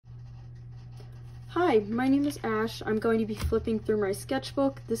Hi, my name is Ash. I'm going to be flipping through my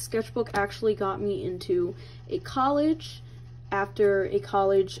sketchbook. This sketchbook actually got me into a college. After a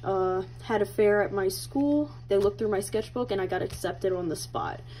college had a fair at my school, they looked through my sketchbook and I got accepted on the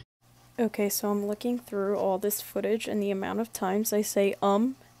spot. Okay, so I'm looking through all this footage and the amount of times I say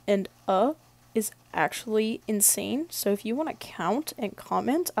and is actually insane. So if you want to count and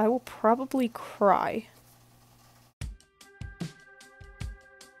comment, I will probably cry.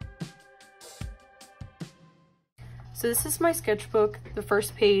 So this is my sketchbook, the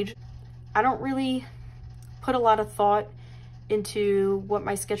first page. I don't really put a lot of thought into what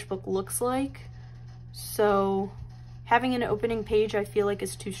my sketchbook looks like, so having an opening page I feel like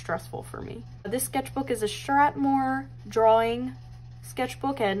is too stressful for me. This sketchbook is a Strathmore drawing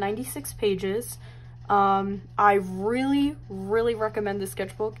sketchbook at 96 pages. I really recommend this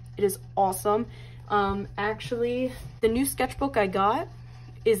sketchbook. It is awesome. Actually, the new sketchbook I got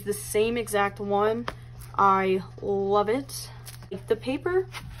is the same exact one. I love it. The paper,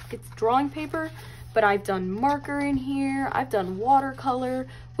 it's drawing paper, but I've done marker in here, I've done watercolor,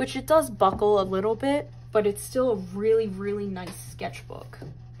 which it does buckle a little bit, but it's still a really nice sketchbook.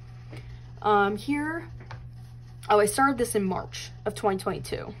 I started this in March of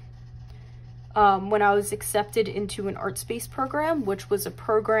 2022. When I was accepted into an art space program, which was a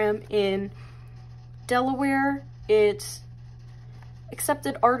program in Delaware. It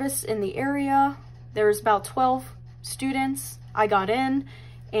accepted artists in the area. There was about 12 students. I got in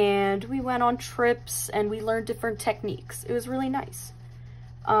and we went on trips and we learned different techniques. It was really nice.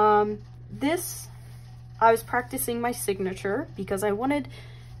 I was practicing my signature because I wanted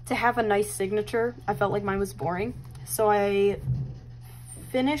to have a nice signature. I felt like mine was boring. So I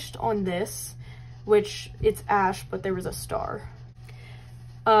finished on this, which it's Ash, but there was a star.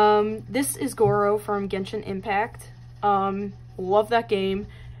 This is Goro from Genshin Impact. Love that game.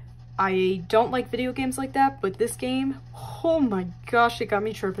 I don't like video games like that, but this game, oh my gosh, it got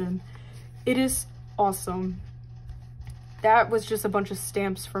me tripping. It is awesome. That was just a bunch of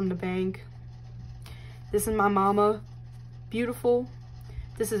stamps from the bank. This is my mama. Beautiful.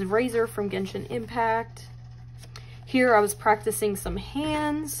 This is Razor from Genshin Impact. Here I was practicing some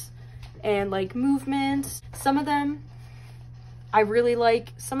hands and like movements. Some of them I really like.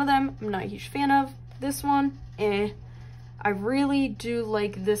 Some of them I'm not a huge fan of. This one, I really do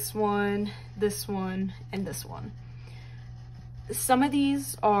like this one, and this one. Some of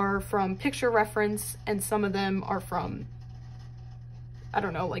these are from picture reference and some of them are from, I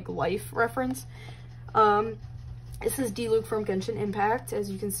don't know, like life reference. This is D-Luke from Genshin Impact.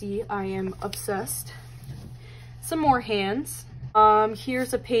 As you can see, I am obsessed. Some more hands.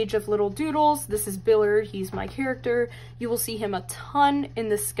 Here's a page of little doodles. This is Billard. He's my character. You will see him a ton in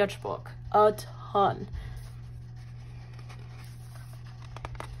this sketchbook. A ton.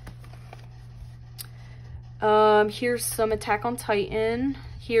 Here's some Attack on Titan.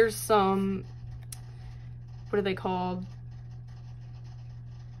 Here's some, what are they called?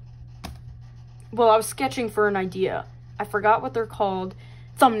 Well, I was sketching for an idea. I forgot what they're called.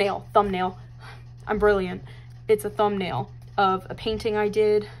 Thumbnail. I'm brilliant. It's a thumbnail of a painting I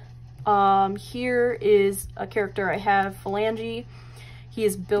did. Here is a character I have, Phalange. He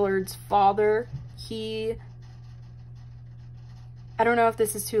is Billard's father. I don't know if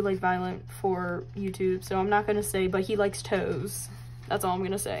this is too like violent for YouTube, so I'm not gonna say, but he likes toes. That's all I'm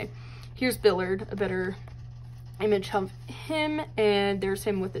gonna say. Here's Billard, a better image of him, and there's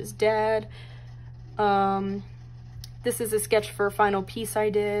him with his dad. This is a sketch for a final piece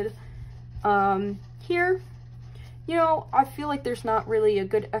I did. Here, you know, I feel like there's not really a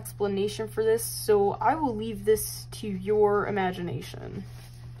good explanation for this, so I will leave this to your imagination.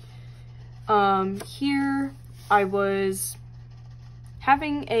 Here I was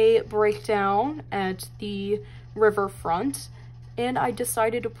having a breakdown at the riverfront, and I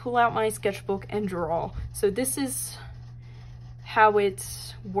decided to pull out my sketchbook and draw. So this is how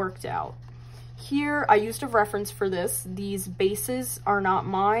it worked out. Here, I used a reference for this. These bases are not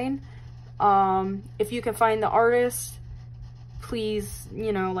mine. If you can find the artist, please,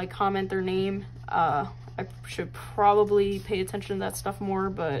 you know, like comment their name. I should probably pay attention to that stuff more,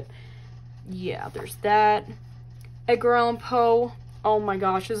 but yeah, there's that. Edgar Allan Poe. Oh my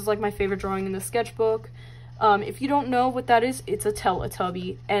gosh, this is like my favorite drawing in the sketchbook. If you don't know what that is, it's a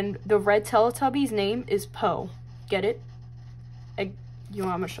Teletubby, and the red Teletubby's name is Poe. Get it? You know,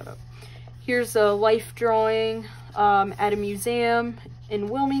 I'm gonna shut up. Here's a life drawing at a museum in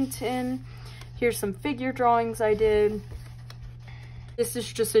Wilmington. Here's some figure drawings I did. This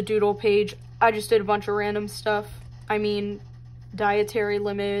is just a doodle page. I just did a bunch of random stuff. I mean, dietary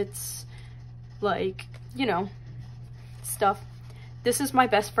limits, like, you know, stuff. This is my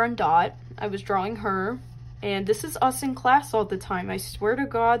best friend Dot. I was drawing her, and this is us in class all the time. I swear to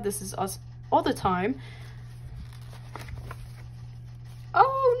God, this is us all the time.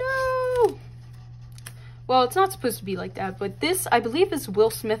 Oh no! Well, it's not supposed to be like that, but this, I believe, is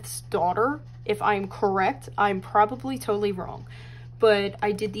Will Smith's daughter. If I'm correct, I'm probably totally wrong. But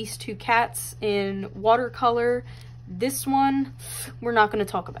I did these two cats in watercolor. This one, we're not going to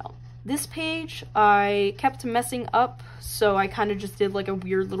talk about. This page, I kept messing up, so I kind of just did like a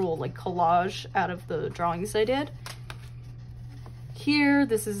weird little like collage out of the drawings I did. Here,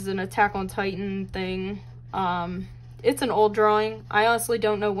 this is an Attack on Titan thing. It's an old drawing. I honestly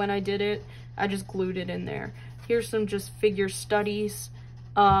don't know when I did it. I just glued it in there. Here's some just figure studies.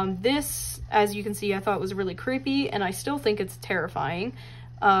 This, as you can see, I thought was really creepy, and I still think it's terrifying.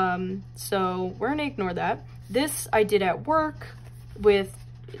 So we're gonna ignore that. This I did at work with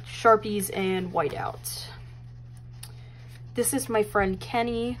Sharpies and whiteout. This is my friend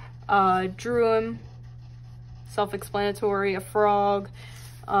Kenny. Drew him. Self-explanatory, a frog.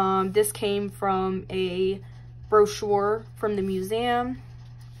 This came from a brochure from the museum.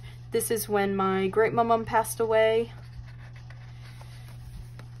 This is when my great-mama passed away.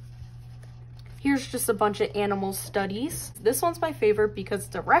 Here's just a bunch of animal studies. This one's my favorite because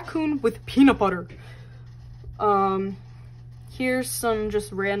it's a raccoon with peanut butter. Here's some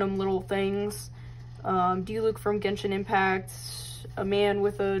just random little things. D-Luke from Genshin Impact. A man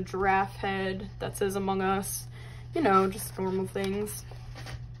with a giraffe head that says Among Us. You know, just normal things.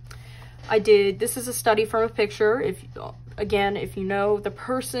 This is a study from a picture. Again, if you know the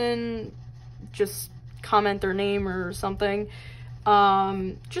person, just comment their name or something.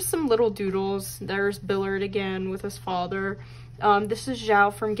 Just some little doodles. There's Billard again with his father. This is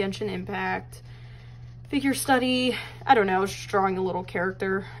Zhao from Genshin Impact. Figure study. I don't know, I was just drawing a little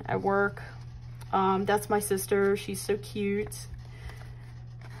character at work. That's my sister. She's so cute.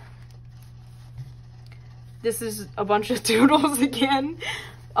 This is a bunch of doodles again.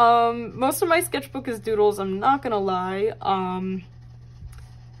 Most of my sketchbook is doodles, I'm not gonna lie.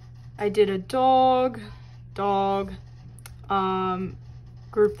 I did a dog,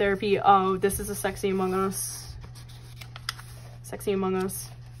 group therapy. Oh, this is a Sexy Among Us. Sexy Among Us,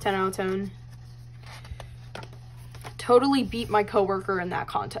 10 out of 10. Totally beat my coworker in that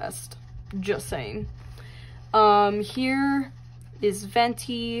contest, just saying. Here is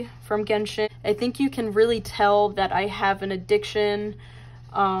Venti from Genshin. I think you can really tell that I have an addiction.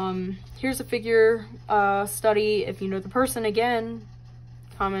 Here's a figure study. If you know the person, again,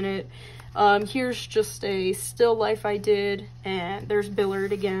 comment it. Here's just a still life I did, and there's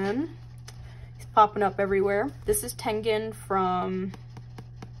Billard again. He's popping up everywhere. This is Tengen from,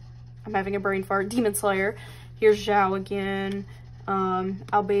 I'm having a brain fart, Demon Slayer. Here's Zhao again.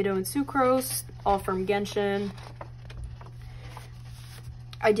 Albedo and Sucrose, all from Genshin.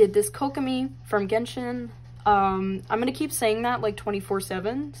 I did this Kokomi from Genshin. I'm gonna keep saying that like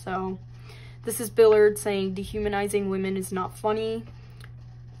 24/7. So this is Billard saying dehumanizing women is not funny.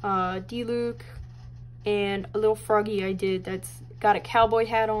 D-Luke, and a little froggy I did that's got a cowboy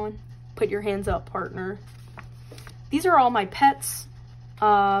hat on. Put your hands up, partner. These are all my pets.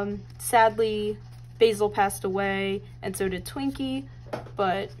 Sadly, Basil passed away, and so did Twinkie,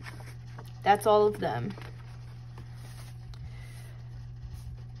 but that's all of them.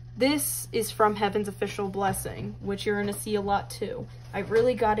 This is from Heaven's Official Blessing, which you're going to see a lot too. I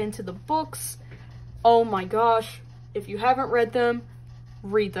really got into the books. Oh my gosh. If you haven't read them,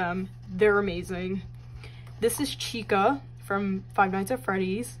 read them. They're amazing. This is Chica from Five Nights at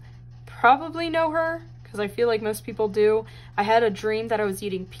Freddy's. Probably know her, because I feel like most people do. I had a dream that I was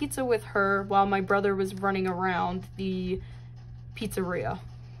eating pizza with her while my brother was running around the pizzeria.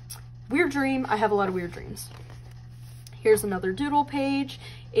 Weird dream. I have a lot of weird dreams. Here's another doodle page.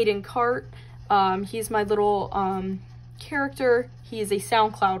 Aiden Cart. He's my little character. He is a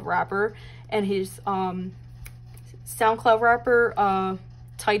SoundCloud rapper, and his SoundCloud rapper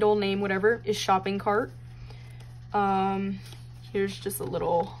title, name, whatever, is Shopping Cart. Here's just a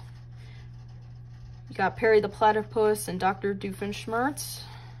little, you got Perry the Platypus and Dr. Doofenshmirtz.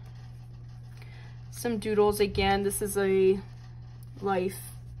 Some doodles again. This is a life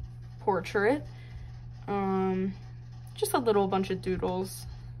portrait. Just a little bunch of doodles.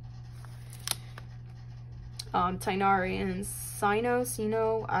 Tainari and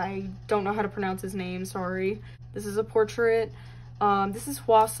Sino, I don't know how to pronounce his name, sorry. This is a portrait. This is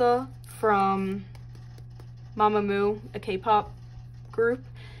Hwasa from Mamamoo, a K-pop group.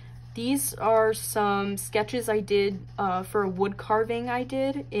 These are some sketches I did for a wood carving I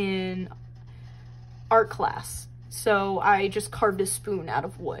did in art class. So I just carved a spoon out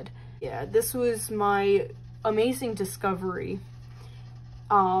of wood. Yeah, this was my amazing discovery.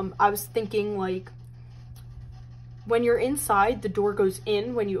 I was thinking like when you're inside, the door goes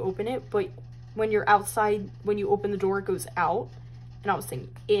in when you open it, but when you're outside, when you open the door, it goes out. And I was thinking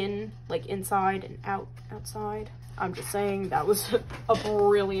in, like inside, and out, outside. I'm just saying that was a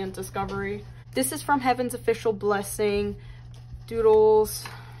brilliant discovery. This is from Heaven's Official Blessing. Doodles.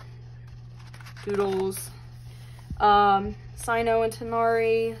 Sino and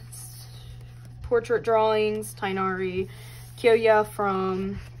Tanari. Portrait drawings, Tainari. Kyoya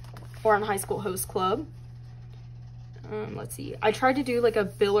from Foreign High School Host Club. Let's see. I tried to do like a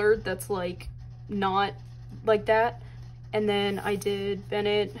billard that's like not like that. And then I did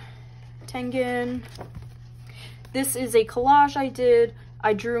Bennett Tengen. This is a collage I did.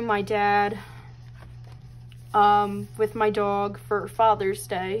 I drew my dad with my dog for Father's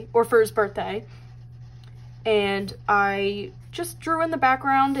Day, or for his birthday. And I just drew in the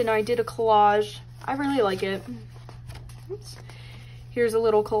background and I did a collage. I really like it. Oops. Here's a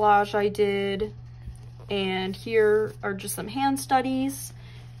little collage I did. And here are just some hand studies.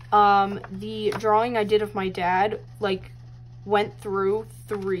 The drawing I did of my dad, like, went through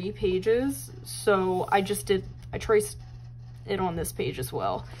 3 pages. So I traced it on this page as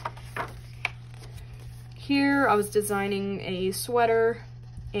well. Here I was designing a sweater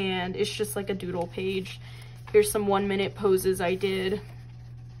and it's just like a doodle page. Here's some 1-minute poses I did.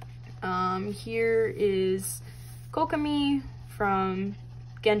 Here is Kokami from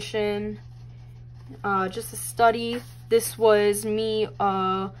Genshin. Just a study. This was me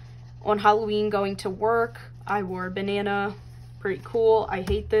on Halloween going to work. I wore a banana. Pretty cool. I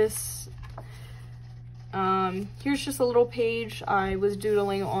hate this. Here's just a little page. I was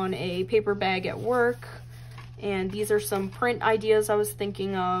doodling on a paper bag at work. And these are some print ideas I was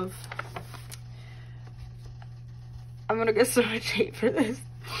thinking of. I'm gonna get so much hate for this.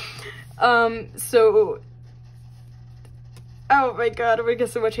 Oh my god, I'm gonna get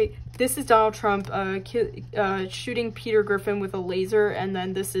so much hate. This is Donald Trump shooting Peter Griffin with a laser, and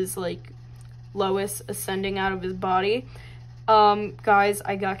then this is like Lois ascending out of his body. Guys,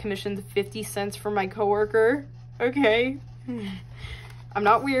 I got commissioned 50 cents from my coworker. Okay. I'm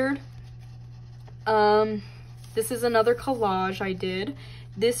not weird. This is another collage I did.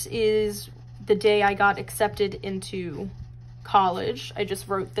 This is the day I got accepted into college. I just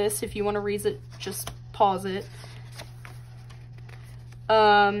wrote this. If you want to read it, just pause it.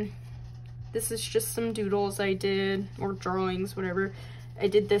 This is just some doodles I did, or drawings, whatever. I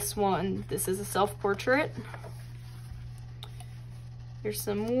did this one. This is a self-portrait. Here's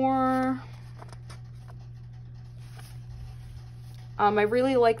some more. I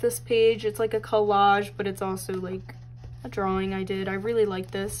really like this page. It's like a collage, but it's also like a drawing I did. I really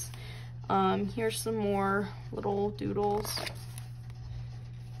like this. Here's some more little doodles.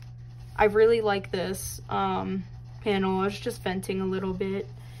 I really like this panel. I was just venting a little bit.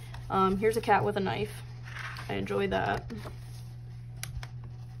 Here's a cat with a knife. I enjoy that.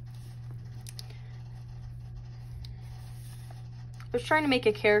 I was trying to make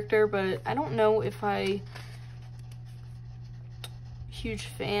a character, but I don't know if huge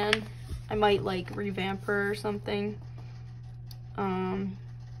fan. I might like revamp her or something.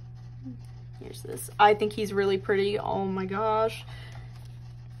 Here's this. I think he's really pretty. Oh my gosh.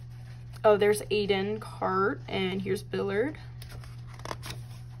 Oh, there's Aiden Cart, and here's Billard.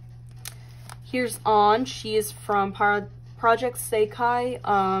 Here's On. She is from Project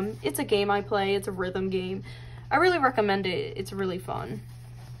Sekai. It's a game I play. It's a rhythm game. I really recommend it. It's really fun.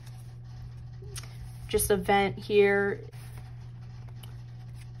 Just a vent here.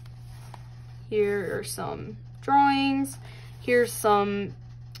 Here are some drawings. Here's some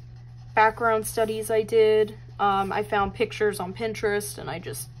background studies I did. I found pictures on Pinterest and I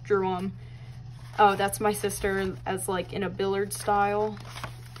just drew them. Oh, that's my sister as like in a Billard style.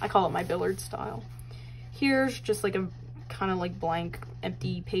 I call it my Billard style. Here's just like a kind of like blank,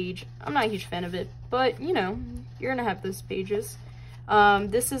 empty page. I'm not a huge fan of it, but you know, you're gonna have those pages.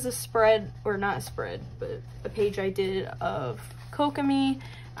 This is a spread, or not a spread, but a page I did of Kokami.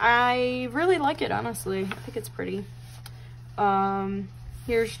 I really like it, honestly. I think it's pretty.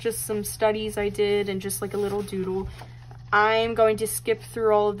 Here's just some studies I did and just like a little doodle. I'm going to skip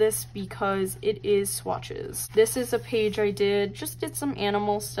through all of this because it is swatches. This is a page I did some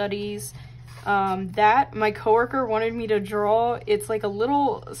animal studies. That my coworker wanted me to draw. It's like a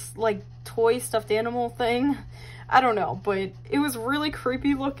little like toy stuffed animal thing. I don't know, but it was really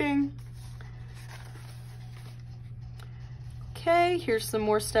creepy looking. Okay, here's some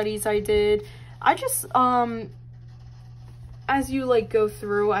more studies I did. I just, as you like go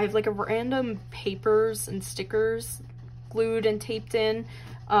through, I have like a random papers and stickers glued and taped in.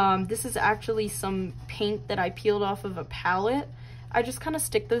 This is actually some paint that I peeled off of a palette. I just kind of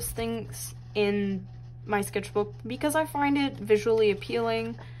stick those things in my sketchbook because I find it visually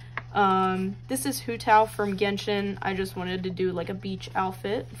appealing. This is Hu Tao from Genshin. I just wanted to do like a beach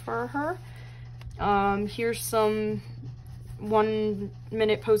outfit for her. Here's some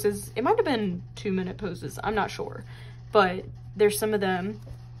 1-minute poses. It might have been 2-minute poses, I'm not sure, but there's some of them.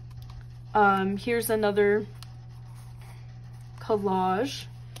 Here's another collage,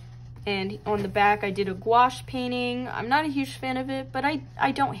 and on the back I did a gouache painting. I'm not a huge fan of it, but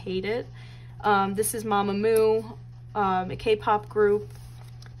I don't hate it. This is Mamamoo, a K-pop group.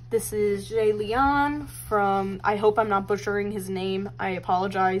 This is Jay Leon from, I hope I'm not butchering his name, I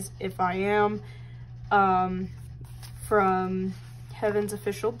apologize if I am, from Heaven's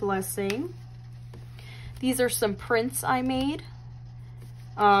Official Blessing. These are some prints I made.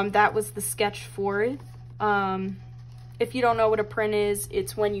 That was the sketch for it. If you don't know what a print is,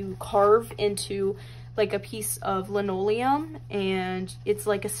 it's when you carve into like a piece of linoleum and it's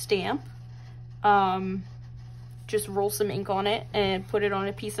like a stamp. Just roll some ink on it and put it on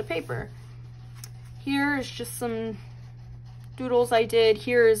a piece of paper. Here is just some doodles I did.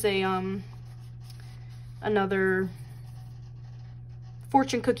 Here is a another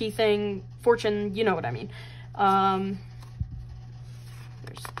fortune cookie thing. Fortune, you know what I mean.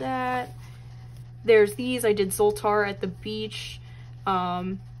 There's that. There's these. I did Zoltar at the beach.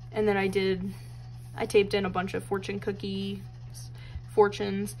 And then I taped in a bunch of fortune cookie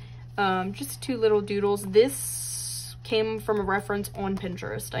fortunes. Just 2 little doodles. This came from a reference on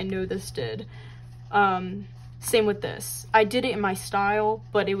Pinterest. I know this did. Same with this. I did it in my style,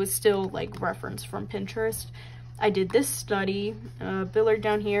 but it was still like reference from Pinterest. I did this study. Billard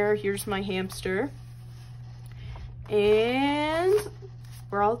down here. Here's my hamster. And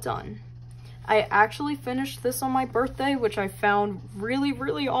we're all done. I actually finished this on my birthday, which I found really,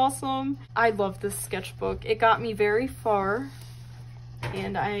 really awesome. I love this sketchbook. It got me very far,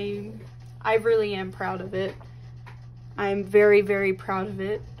 and I really am proud of it. I'm very, very proud of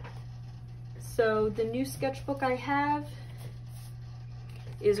it. So the new sketchbook I have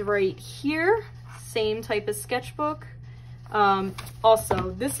is right here. Same type of sketchbook.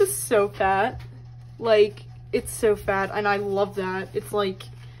 Also, this is so fat. Like, it's so fat, and I love that. It's like,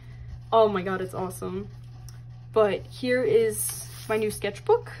 oh my god, it's awesome. But here is my new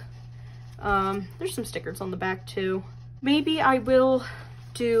sketchbook. There's some stickers on the back too. Maybe I will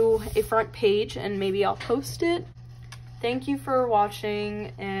do a front page and maybe I'll post it. Thank you for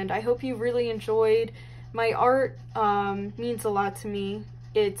watching, and I hope you really enjoyed. My art means a lot to me.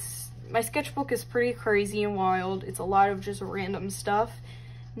 My sketchbook is pretty crazy and wild. It's a lot of just random stuff.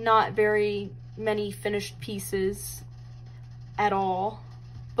 Not very many finished pieces at all.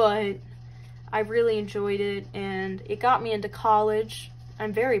 But I really enjoyed it, and it got me into college.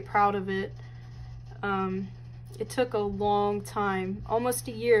 I'm very proud of it. It took a long time, almost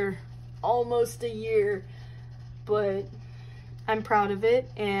a year, but I'm proud of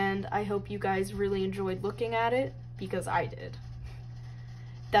it, and I hope you guys really enjoyed looking at it, because I did.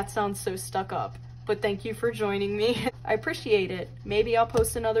 That sounds so stuck up, but thank you for joining me. I appreciate it. Maybe I'll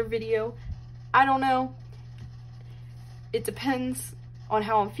post another video. I don't know. It depends on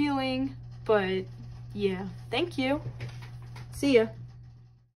how I'm feeling, but yeah, thank you. See ya.